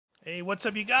Hey, what's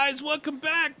up, you guys? Welcome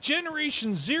back,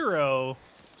 Generation Zero.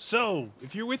 So,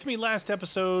 if you're with me last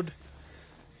episode,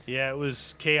 yeah, it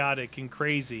was chaotic and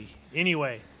crazy.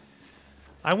 Anyway,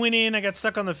 I went in, I got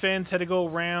stuck on the fence, had to go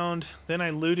around. Then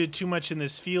I looted too much in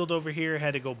this field over here,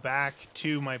 had to go back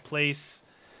to my place.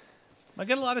 I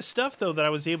got a lot of stuff, though, that I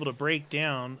was able to break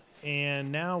down.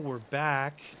 And now we're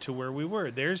back to where we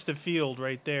were. There's the field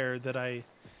right there that I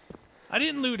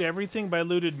didn't loot everything, but I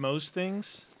looted most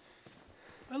things.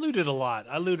 I looted a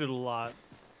lot,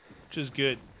 which is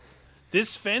good.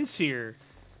 This fence here,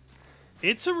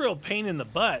 it's a real pain in the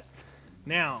butt.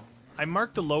 Now, I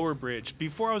marked the lower bridge.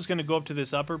 Before I was going to go up to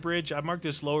this upper bridge, I marked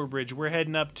this lower bridge. We're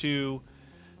heading up to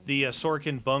the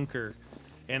Sorkin bunker,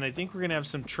 and I think we're going to have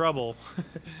some trouble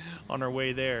on our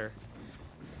way there.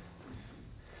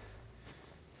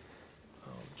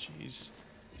 Oh, jeez.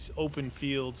 These open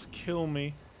fields kill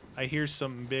me. I hear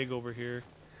something big over here.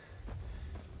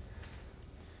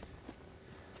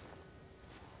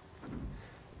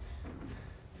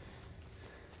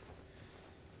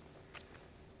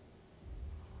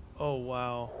 Oh,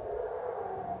 wow.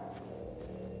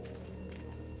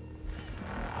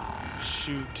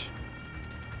 Shoot.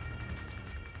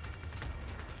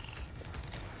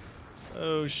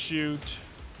 Oh, shoot.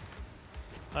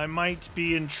 I might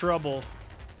be in trouble.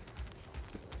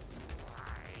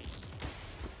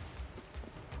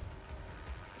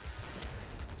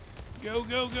 Go,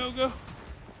 go, go, go. I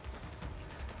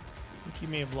think he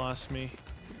may have lost me.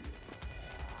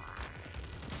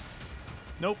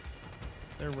 Nope.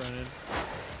 They're running.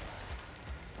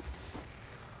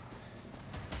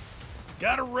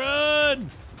 Gotta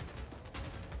run!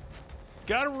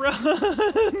 Gotta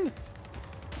run!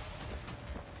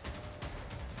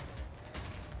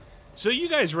 So you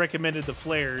guys recommended the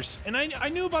flares, and I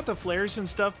knew about the flares and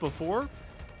stuff before,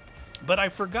 but I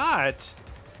forgot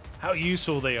how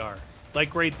useful they are.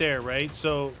 Like right there, right?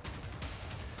 So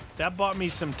that bought me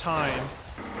some time.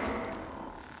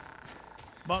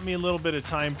 Bought me a little bit of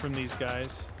time from these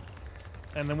guys.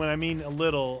 And then when I mean a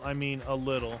little, I mean a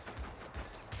little.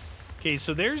 Okay,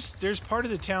 so there's part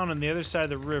of the town on the other side of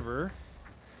the river.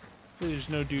 Hopefully there's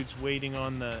no dudes waiting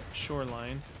on the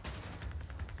shoreline.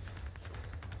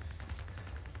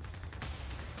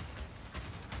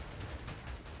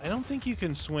 I don't think you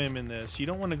can swim in this. You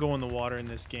don't want to go in the water in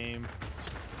this game.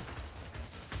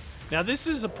 Now this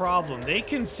is a problem. They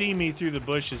can see me through the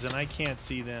bushes and I can't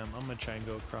see them. I'm going to try and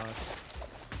go across.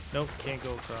 Nope, can't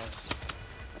go across.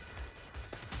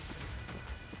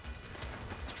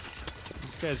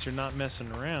 These guys are not messing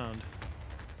around.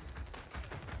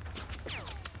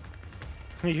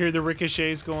 You hear the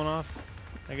ricochets going off?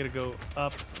 I gotta go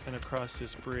up and across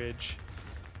this bridge.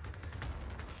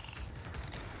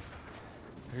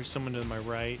 Here's someone to my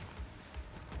right.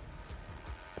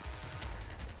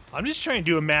 I'm just trying to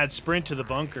do a mad sprint to the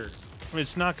bunker. I mean,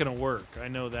 it's not gonna work, I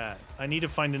know that. I need to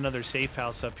find another safe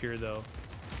house up here, though.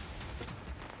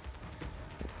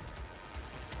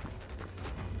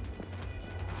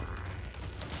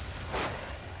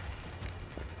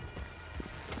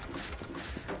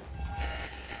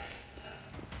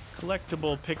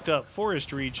 Collectible picked up.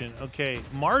 Forest region. Okay.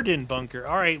 Marden bunker.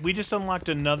 Alright, we just unlocked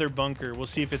another bunker. We'll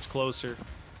see if it's closer.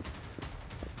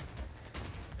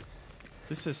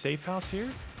 This is a safe house here?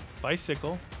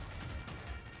 Bicycle.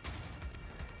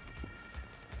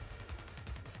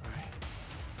 Alright.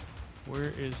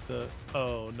 Where is the...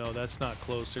 Oh, no, that's not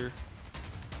closer.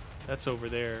 That's over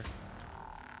there.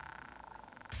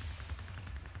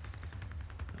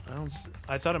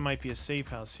 I thought it might be a safe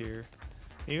house here.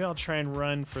 Maybe I'll try and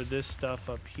run for this stuff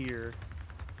up here.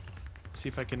 See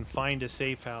if I can find a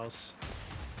safe house.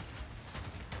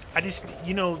 I just,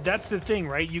 you know, that's the thing,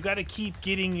 right? You got to keep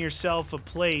getting yourself a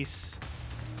place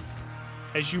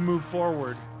as you move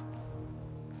forward.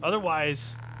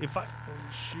 Otherwise, if I...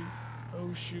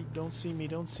 Oh, shoot. Don't see me.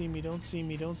 Don't see me. Don't see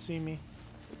me. Don't see me.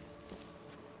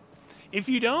 If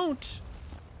you don't,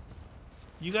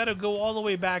 you got to go all the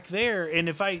way back there. And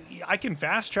if I can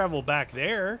fast travel back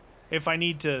there if I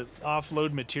need to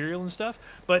offload material and stuff,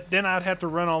 but then I'd have to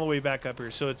run all the way back up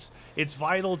here. So it's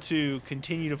vital to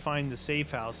continue to find the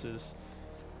safe houses,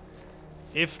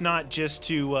 if not just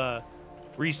to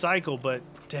recycle, but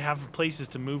to have places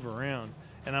to move around.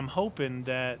 And I'm hoping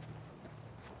that...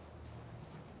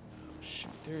 Oh,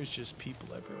 shoot, there's just people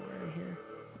everywhere in here.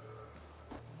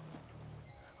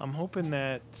 I'm hoping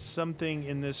that something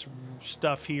in this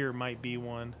stuff here might be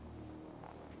one.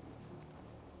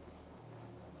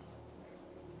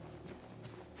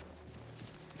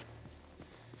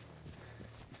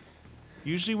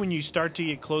 Usually when you start to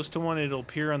get close to one, it'll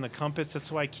appear on the compass.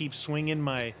 That's why I keep swinging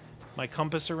my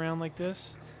compass around like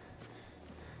this.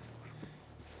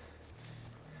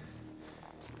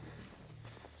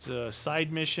 There's a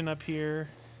side mission up here.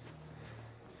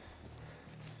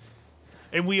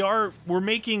 And we're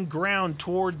making ground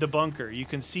toward the bunker. You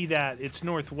can see that it's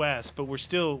northwest, but we're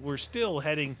still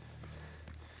heading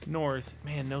north.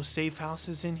 Man, no safe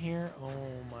houses in here. Oh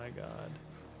my god.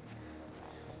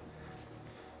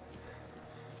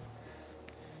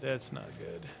 That's not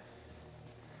good.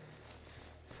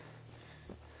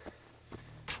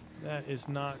 That is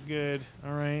not good.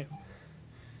 All right.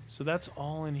 So that's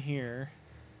all in here.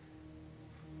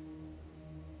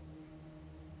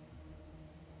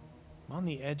 I'm on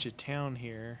the edge of town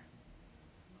here.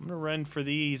 I'm gonna run for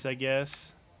these, I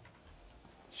guess.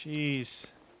 Jeez.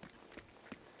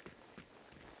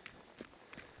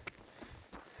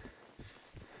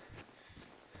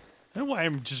 I don't know why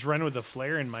I'm just running with a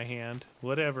flare in my hand.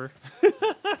 Whatever.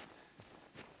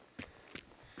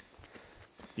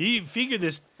 You figure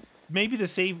this, maybe the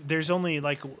safe, there's only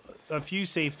like a few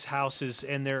safe houses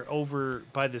and they're over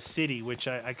by the city, which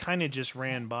I kind of just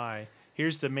ran by.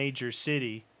 Here's the major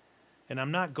city. And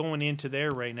I'm not going into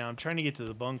there right now. I'm trying to get to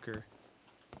the bunker.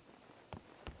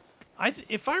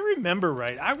 If I remember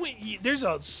right, there's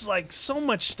like so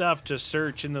much stuff to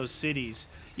search in those cities.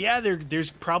 Yeah,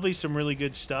 there's probably some really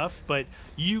good stuff, but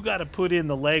you got to put in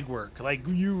the legwork. Like,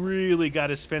 you really got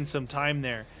to spend some time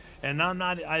there. And I'm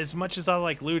not, as much as I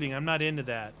like looting, I'm not into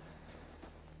that.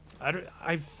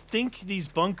 I think these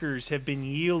bunkers have been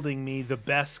yielding me the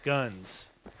best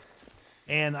guns.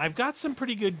 And I've got some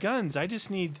pretty good guns. I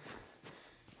just need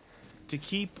to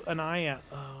keep an eye out.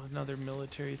 Oh, another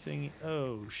military thing.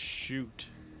 Oh, shoot.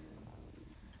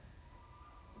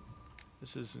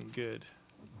 This isn't good.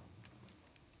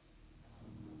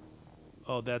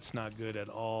 Oh, that's not good at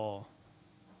all.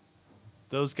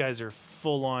 Those guys are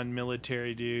full-on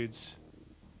military dudes.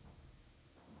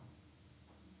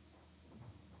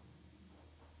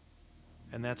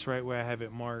 And that's right where I have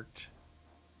it marked.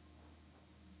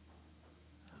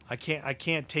 I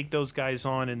can't take those guys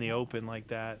on in the open like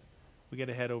that. We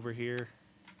gotta head over here.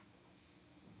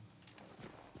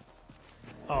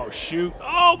 Oh, shoot.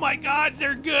 Oh, my God,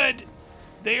 they're good.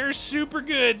 They're super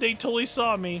good. They totally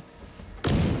saw me.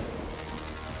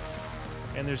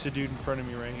 And there's a dude in front of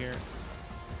me right here.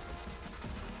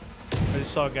 I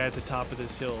just saw a guy at the top of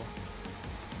this hill.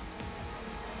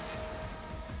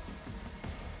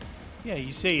 Yeah,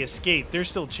 you say he escaped. They're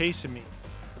still chasing me.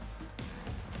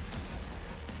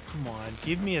 Come on,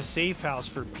 give me a safe house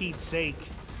for Pete's sake.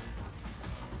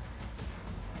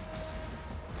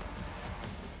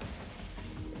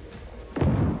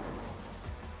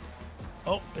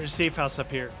 Oh, there's a safe house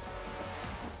up here.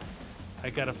 I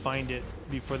gotta find it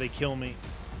before they kill me.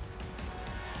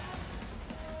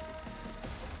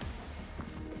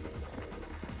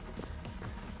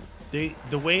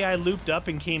 The way I looped up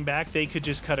and came back, they could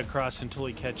just cut across and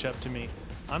totally catch up to me.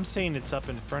 I'm saying it's up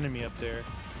in front of me up there.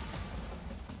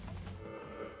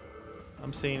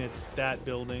 I'm saying it's that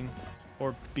building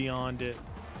or beyond it.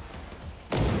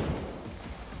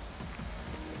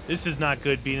 This is not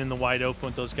good being in the wide open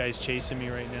with those guys chasing me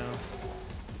right now.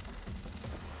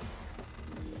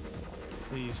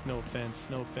 Please, no fence,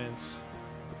 no fence.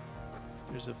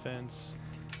 There's a fence.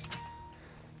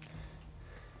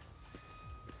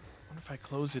 I wonder if I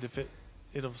close it, if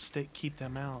it'll keep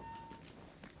them out.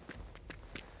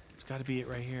 It's got to be it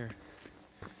right here.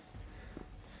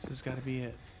 This has got to be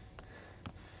it.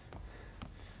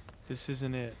 This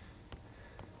isn't it.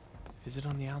 Is it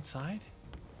on the outside?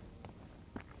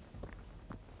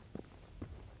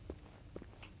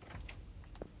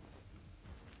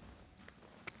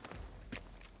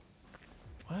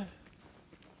 What?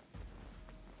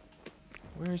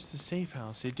 Where's the safe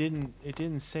house? It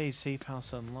didn't say safe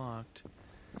house unlocked.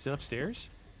 Is it upstairs?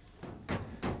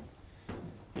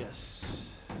 Yes.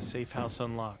 Safe house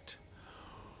unlocked.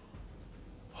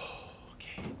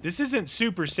 Okay. This isn't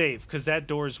super safe because that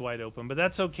door's wide open, but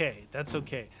that's okay. That's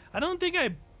okay. I don't think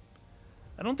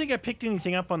I picked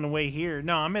anything up on the way here.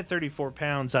 No, I'm at 34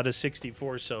 pounds out of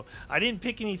 64, so I didn't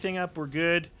pick anything up. We're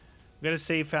good. We got a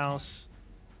safe house.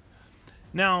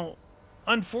 Now,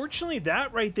 unfortunately,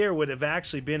 that right there would have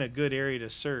actually been a good area to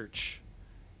search.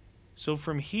 So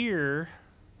from here,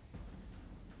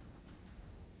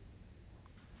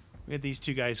 we had these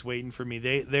two guys waiting for me.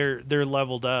 They're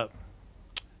leveled up.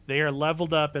 They are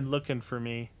leveled up and looking for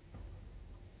me.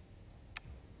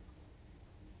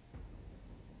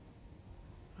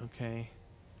 Okay.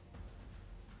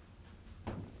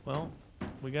 Well,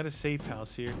 we got a safe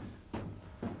house here.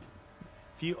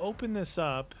 If you open this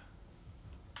up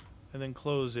and then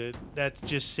close it, that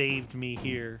just saved me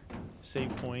here.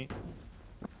 Save point.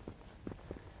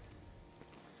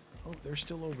 Oh, they're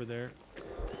still over there.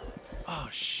 Oh,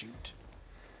 shoot.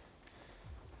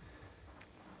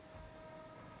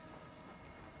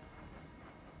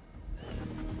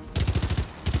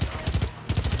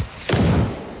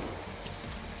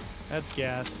 That's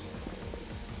gas.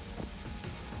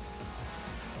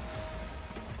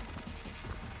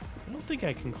 I don't think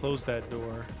I can close that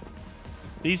door.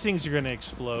 These things are gonna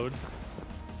explode.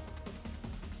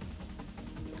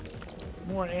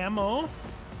 More ammo.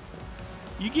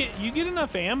 You get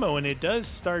enough ammo and it does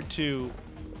start to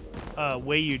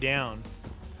weigh you down.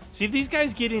 See, if these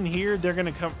guys get in here, they're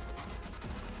gonna come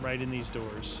right in these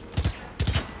doors.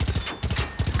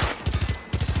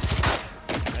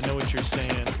 I know what you're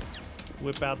saying.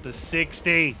 Whip out the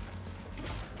 60.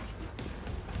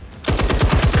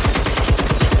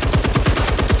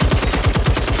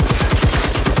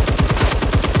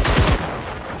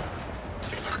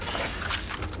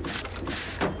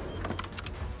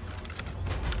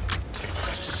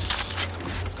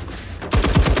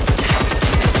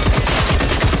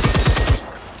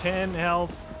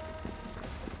 Health.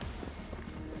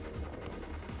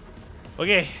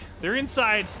 Okay, they're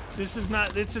inside. This is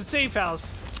not, it's a safe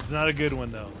house. It's not a good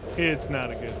one though. It's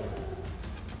not a good one.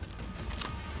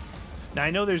 Now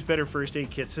I know there's better first aid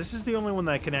kits. This is the only one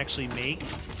that I can actually make.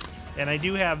 And I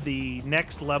do have the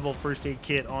next level first aid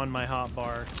kit on my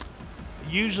hotbar.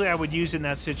 Usually I would use it in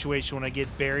that situation when I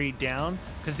get buried down,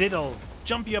 because it'll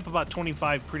jump you up about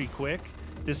 25 pretty quick.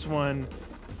 This one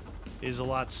is a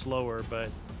lot slower, but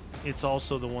it's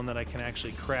also the one that I can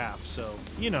actually craft, so,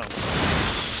 you know.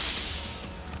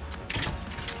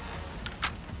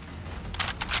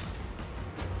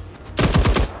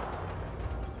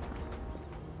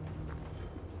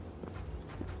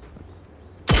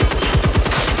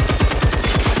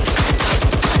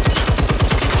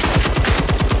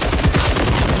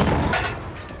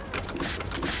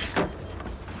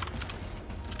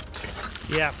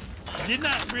 Yeah. Did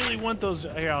not really want those.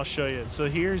 Here, I'll show you. So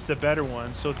here's the better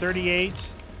one. So 38.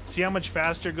 See how much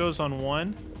faster it goes on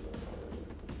one?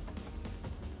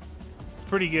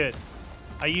 Pretty good.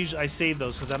 I save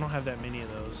those because I don't have that many of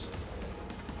those.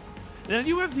 Then I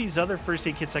do have these other first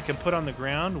aid kits I can put on the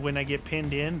ground when I get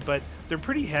pinned in, but they're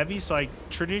pretty heavy, so I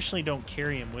traditionally don't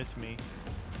carry them with me.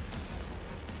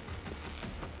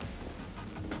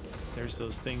 There's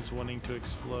those things wanting to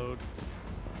explode.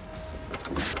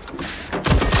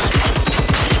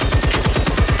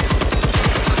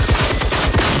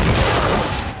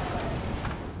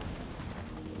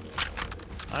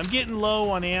 I'm getting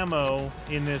low on ammo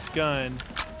in this gun,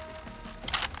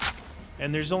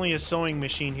 and there's only a sewing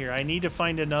machine here. I need to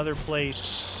find another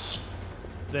place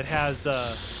that has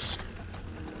a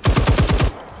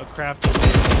crafting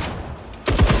table.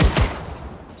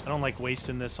 I don't like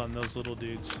wasting this on those little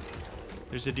dudes.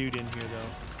 There's a dude in here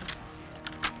though.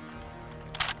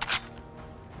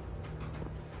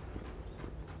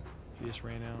 He just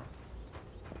ran out.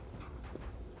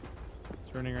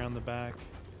 He's running around the back.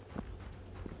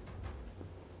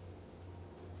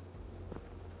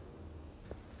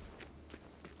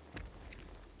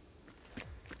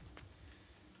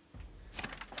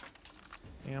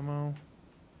 Ammo.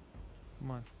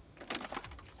 Come on.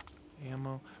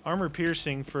 Ammo. Armor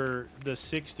piercing for the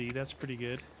 60. That's pretty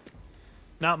good.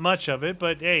 Not much of it,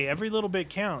 but hey, every little bit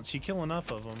counts. You kill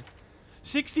enough of them.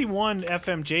 61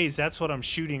 FMJs. That's what I'm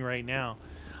shooting right now.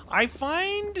 I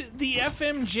find the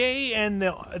FMJ and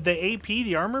the AP,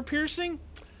 the armor piercing,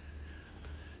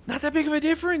 not that big of a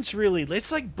difference, really.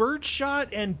 It's like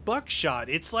birdshot and buckshot.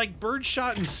 It's like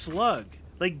birdshot and slug.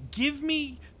 Like, give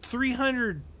me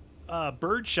 300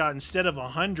 birdshot instead of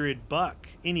 100 buck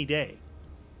any day.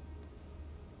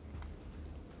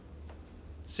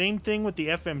 Same thing with the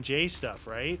FMJ stuff,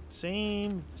 right?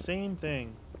 Same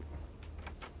thing.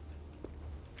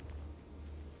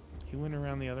 He went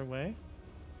around the other way.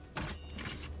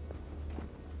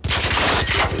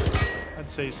 I'd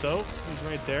say so. He's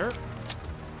right there.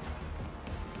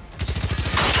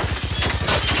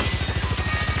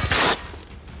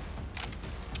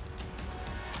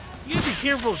 You gotta be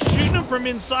careful shooting him from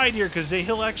inside here, because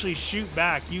he'll actually shoot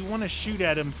back. You want to shoot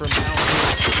at him from out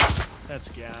here. That's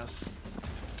gas.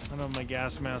 I don't have my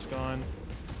gas mask on.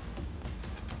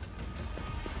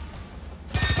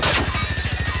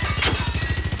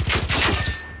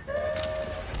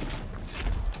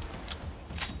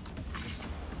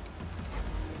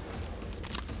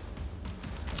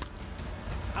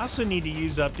 I also need to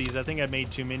use up these. I think I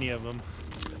made too many of them.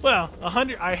 Well,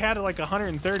 100. I had like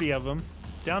 130 of them.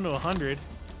 Down to 100.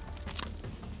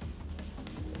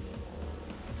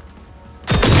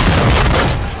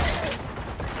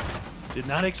 Did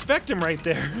not expect him right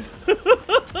there.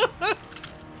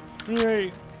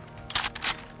 Right.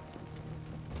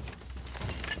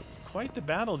 It's quite the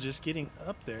battle just getting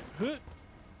up there.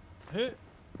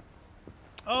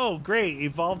 Oh, great.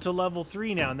 Evolved to level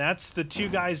 3 now. And that's the two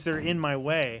guys that are in my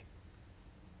way.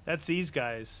 That's these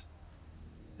guys.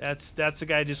 That's the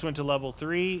guy who just went to level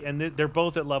 3, and they're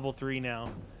both at level 3 now.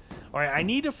 All right, I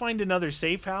need to find another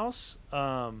safe house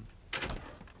that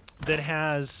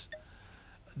has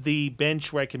the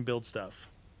bench where I can build stuff.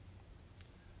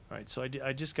 All right, so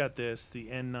I just got this, the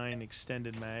N9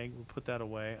 extended mag. We'll put that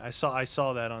away. I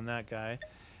saw that on that guy.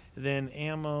 Then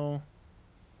ammo.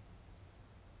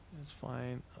 That's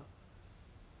fine.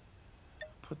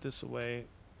 Put this away.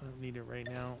 I don't need it right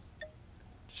now.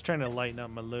 Just trying to lighten up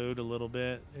my load a little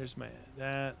bit. There's my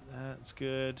that's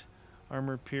good.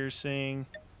 Armor piercing.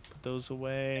 Put those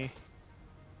away.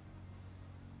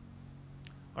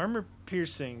 Armor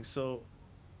piercing. So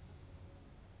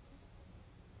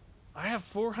I have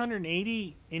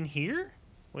 480 in here?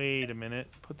 Wait a minute.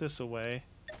 Put this away.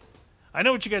 I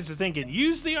know what you guys are thinking.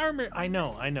 Use the armor. I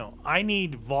know. I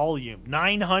need volume.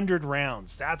 900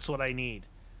 rounds. That's what I need.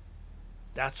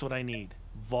 That's what I need.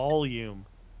 Volume.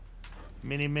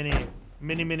 Many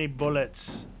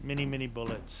bullets. Many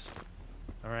bullets.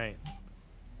 All right.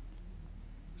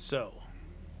 So,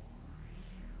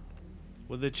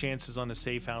 what are the chances on a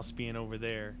safe house being over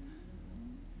there?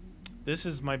 This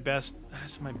is my best.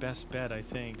 That's my best bet, I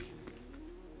think.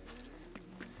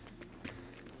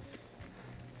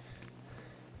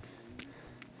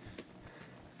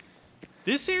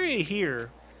 This area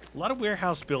here, a lot of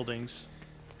warehouse buildings.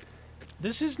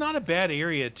 This is not a bad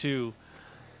area to,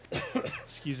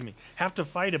 excuse me, have to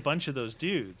fight a bunch of those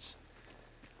dudes.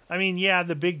 I mean, yeah,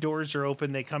 the big doors are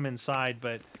open, they come inside,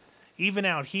 but even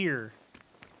out here,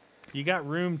 you got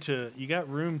room to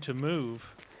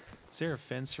move. Is there a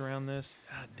fence around this?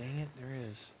 Ah, dang it, there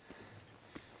is.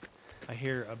 I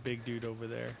hear a big dude over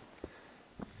there.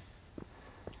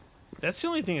 That's the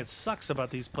only thing that sucks about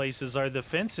these places are the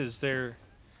fences. They're...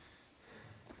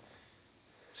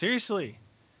 Seriously,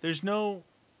 there's no...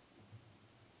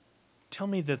 Tell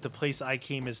me that the place I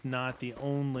came is not the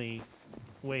only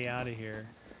way out of here.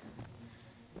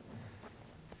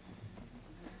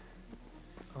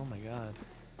 Oh my god.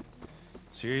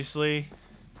 Seriously?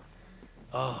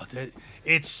 Oh, that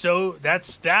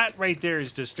right there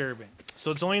is disturbing. So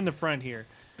it's only in the front here.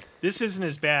 This isn't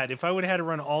as bad. If I would have had to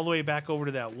run all the way back over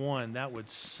to that one, that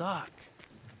would suck.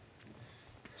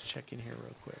 Let's check in here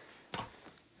real quick.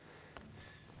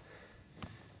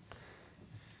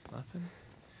 Nothing?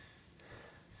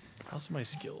 How's my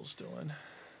skills doing?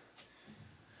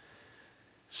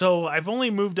 So I've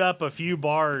only moved up a few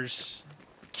bars,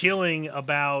 killing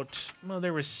about, well,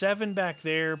 there were 7 back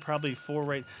there, probably 4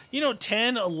 right.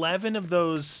 10, 11 of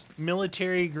those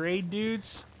military grade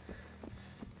dudes.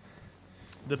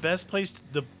 The best place,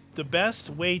 the best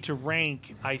way to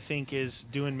rank, I think, is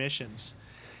doing missions.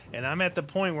 And I'm at the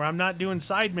point where I'm not doing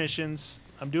side missions.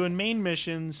 I'm doing main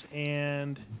missions,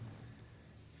 and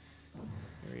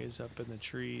there he is up in the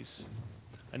trees.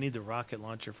 I need the rocket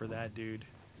launcher for that dude.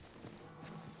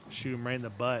 Shoot him right in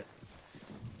the butt.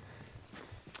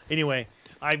 Anyway,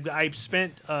 I've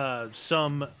spent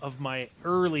some of my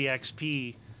early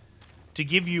XP to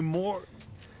give you more...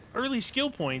 early skill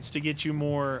points to get you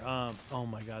more. Oh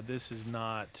my god, this is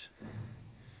not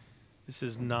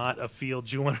a field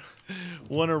you want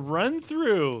to run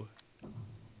through.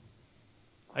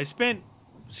 I spent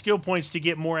skill points to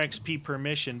get more XP per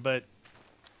mission, but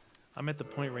I'm at the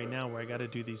point right now where I got to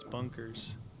do these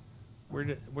bunkers.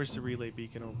 Where's the relay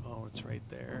beacon? Oh, it's right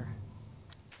there.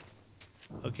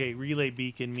 Okay, relay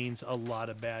beacon means a lot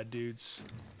of bad dudes.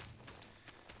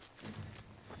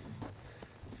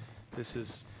 This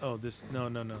is... Oh, this... No.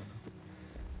 No.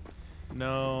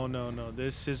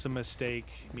 This is a mistake,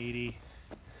 meaty.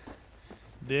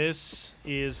 This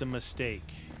is a mistake.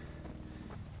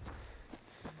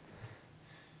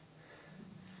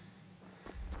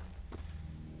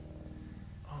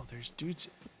 Oh, there's dudes...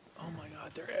 Oh my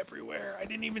god, they're everywhere. I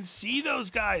didn't even see those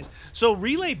guys. So,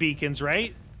 relay beacons,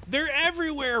 right? They're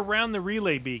everywhere around the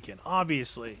relay beacon,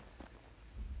 obviously.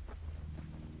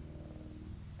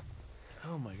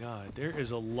 Oh my god, there is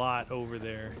a lot over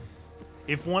there.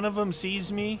 If one of them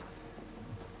sees me,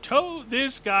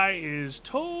 this guy is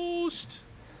toast.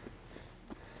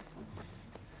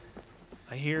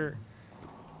 I hear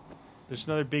there's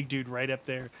another big dude right up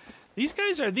there.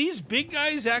 Are these big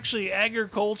guys actually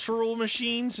agricultural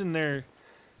machines? And are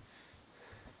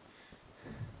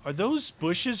those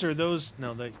bushes or those?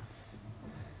 No,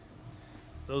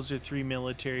 those are 3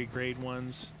 military grade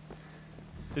ones.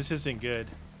 This isn't good.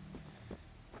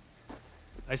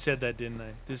 I said that, didn't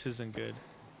I? This isn't good.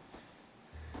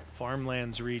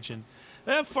 Farmlands region.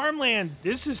 Farmland,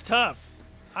 this is tough.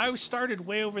 I started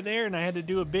way over there and I had to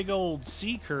do a big old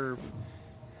C curve.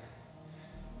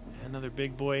 Another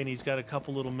big boy, and he's got a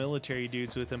couple little military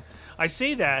dudes with him. I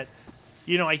say that,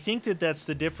 You know, I think that that's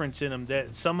the difference in them.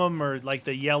 That some of them are like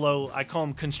the yellow. I call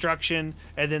them construction,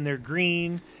 and then they're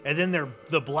green, and then they're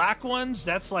the black ones.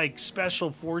 That's like special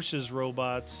forces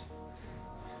robots.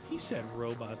 He said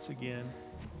robots again.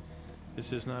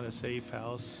 This is not a safe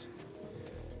house.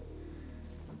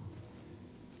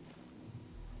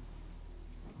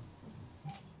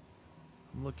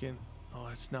 I'm looking. Oh,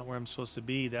 that's not where I'm supposed to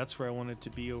be. That's where I want it to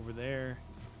be, over there.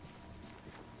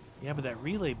 Yeah, but that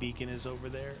relay beacon is over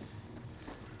there.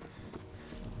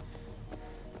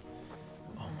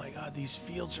 Oh my god, these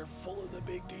fields are full of the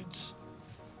big dudes.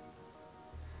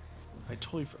 I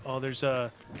totally... Oh, there's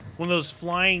a... one of those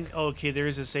flying... Oh, okay, there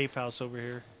is a safe house over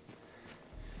here.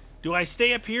 Do I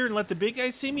stay up here and let the big guy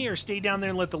see me, or stay down there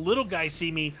and let the little guy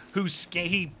see me, who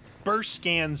he burst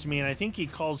scans me, and I think he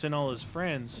calls in all his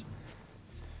friends.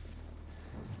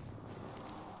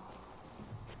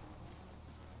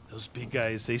 Those big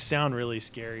guys, they sound really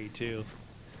scary, too.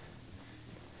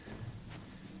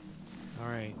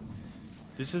 Alright.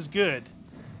 This is good.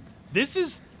 This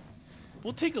is...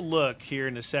 We'll take a look here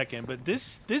in a second, but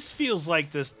this feels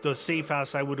like the safe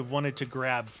house I would have wanted to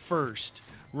grab first,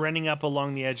 running up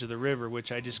along the edge of the river,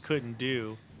 which I just couldn't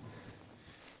do.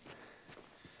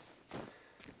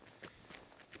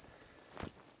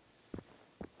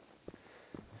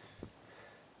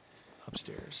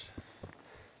 Upstairs.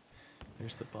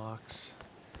 There's the box.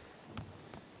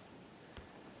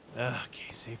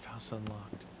 Okay, safe house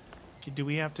unlocked. Okay, do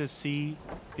we have to see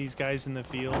these guys in the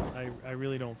field? I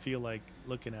really don't feel like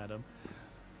looking at them.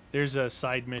 There's a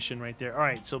side mission right there. All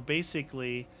right, so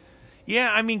basically,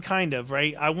 yeah, I mean, kind of,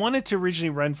 right? I wanted to originally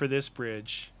run for this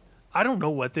bridge. I don't know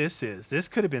what this is. This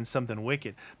could have been something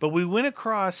wicked. But we went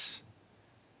across...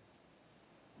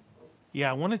 Yeah,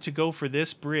 I wanted to go for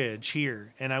this bridge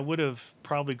here, and I would have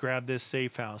probably grabbed this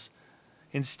safe house.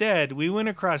 Instead, we went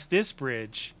across this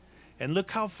bridge, and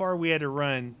look how far we had to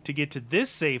run to get to this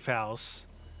safe house.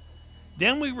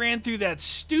 Then we ran through that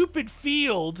stupid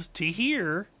field to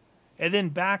here, and then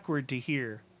backward to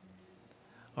here.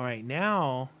 All right,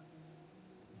 now,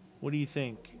 what do you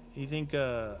think? You think,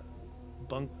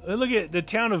 look at the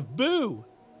town of Boo!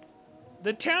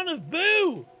 The town of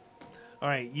Boo! All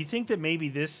right, you think that maybe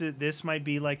this might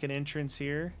be like an entrance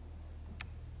here?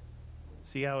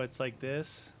 See how it's like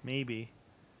this? Maybe.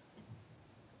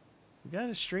 We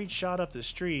got a straight shot up the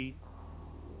street.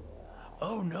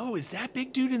 Oh no, is that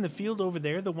big dude in the field over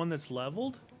there the one that's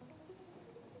leveled?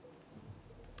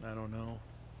 I don't know.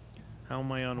 How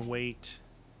am I on weight?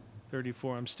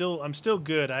 34. I'm still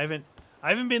good. I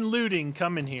haven't been looting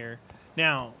coming here.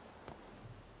 Now,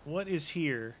 what is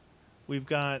here? We've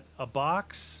got a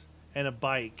box and a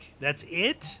bike. That's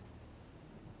it?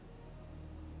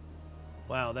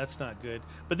 Wow, that's not good.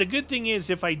 But the good thing is,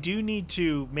 if I do need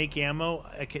to make ammo,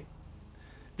 I can...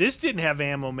 This didn't have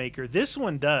ammo maker. This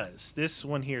one does. This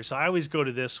one here. So I always go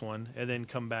to this one and then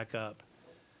come back up.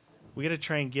 We got to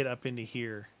try and get up into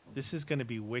here. This is going to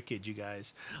be wicked, you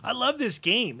guys. I love this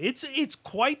game. It's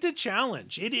quite the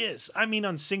challenge. It is. I mean,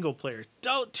 on single player.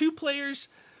 2 players,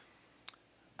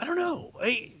 I don't know.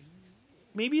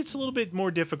 Maybe it's a little bit more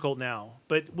difficult now.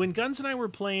 But when Guns and I were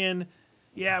playing,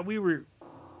 yeah,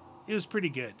 it was pretty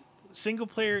good. Single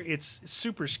player, it's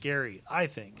super scary, I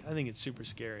think. I think it's super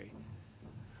scary.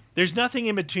 There's nothing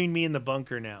in between me and the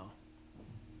bunker now.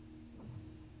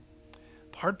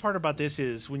 Hard part about this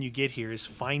is when you get here is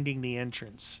finding the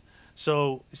entrance.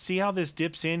 So see how this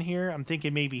dips in here? I'm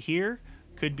thinking maybe here.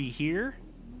 Could be here.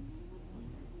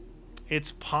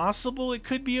 It's possible it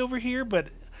could be over here, but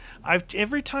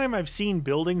every time I've seen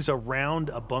buildings around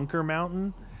a bunker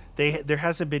mountain, there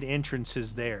hasn't been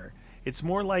entrances there. It's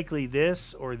more likely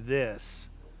this or this,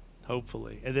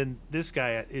 hopefully. And then this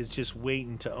guy is just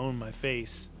waiting to own my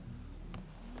face.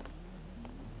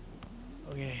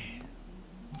 Okay.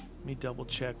 Let me double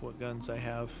check what guns I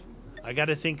have. I got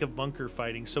to think of bunker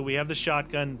fighting. So we have the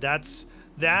shotgun.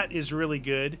 That is really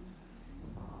good.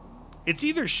 It's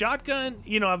either shotgun,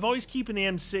 you know, I've always keeping the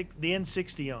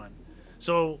N60 on.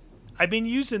 So I've been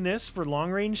using this for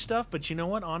long range stuff, but you know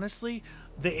what? Honestly,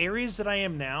 the areas that I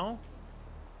am now,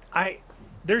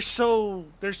 they're so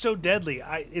deadly.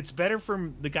 It's better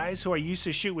for the guys who I used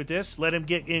to shoot with this. Let them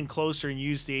get in closer and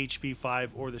use the HP5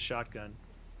 or the shotgun.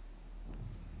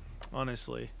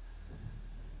 Honestly,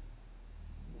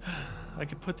 I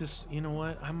could put this. You know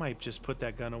what? I might just put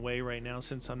that gun away right now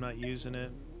since I'm not using it.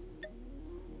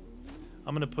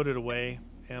 I'm gonna put it away.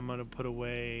 And I'm gonna put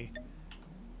away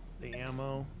the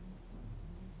ammo.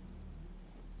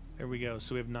 There we go.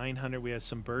 So we have 900. We have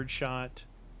some birdshot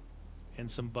and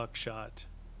some buckshot.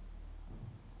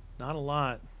 Not a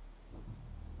lot.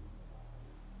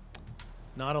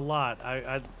 Not a lot.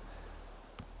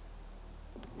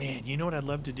 Man, you know what I'd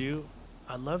love to do?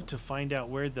 I'd love to find out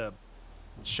where the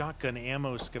shotgun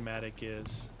ammo schematic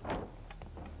is.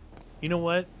 You know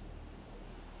what?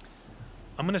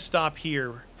 I'm going to stop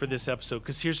here for this episode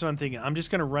because here's what I'm thinking. I'm just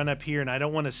going to run up here and I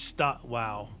don't want to stop.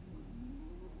 Wow.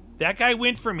 That guy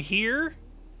went from here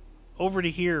over to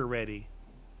here already.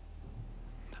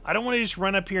 I don't want to just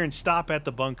run up here and stop at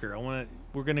the bunker.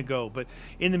 We're going to go. But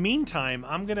in the meantime,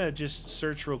 I'm going to just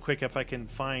search real quick if I can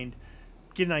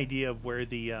get an idea of where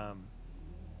the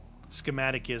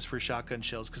schematic is for shotgun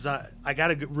shells. Because I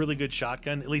got a really good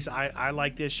shotgun. At least I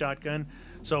like this shotgun.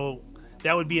 So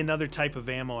that would be another type of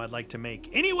ammo I'd like to make.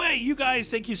 Anyway, you guys,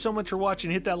 thank you so much for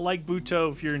watching. Hit that like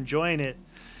button if you're enjoying it.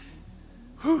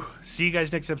 Whew. See you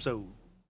guys next episode.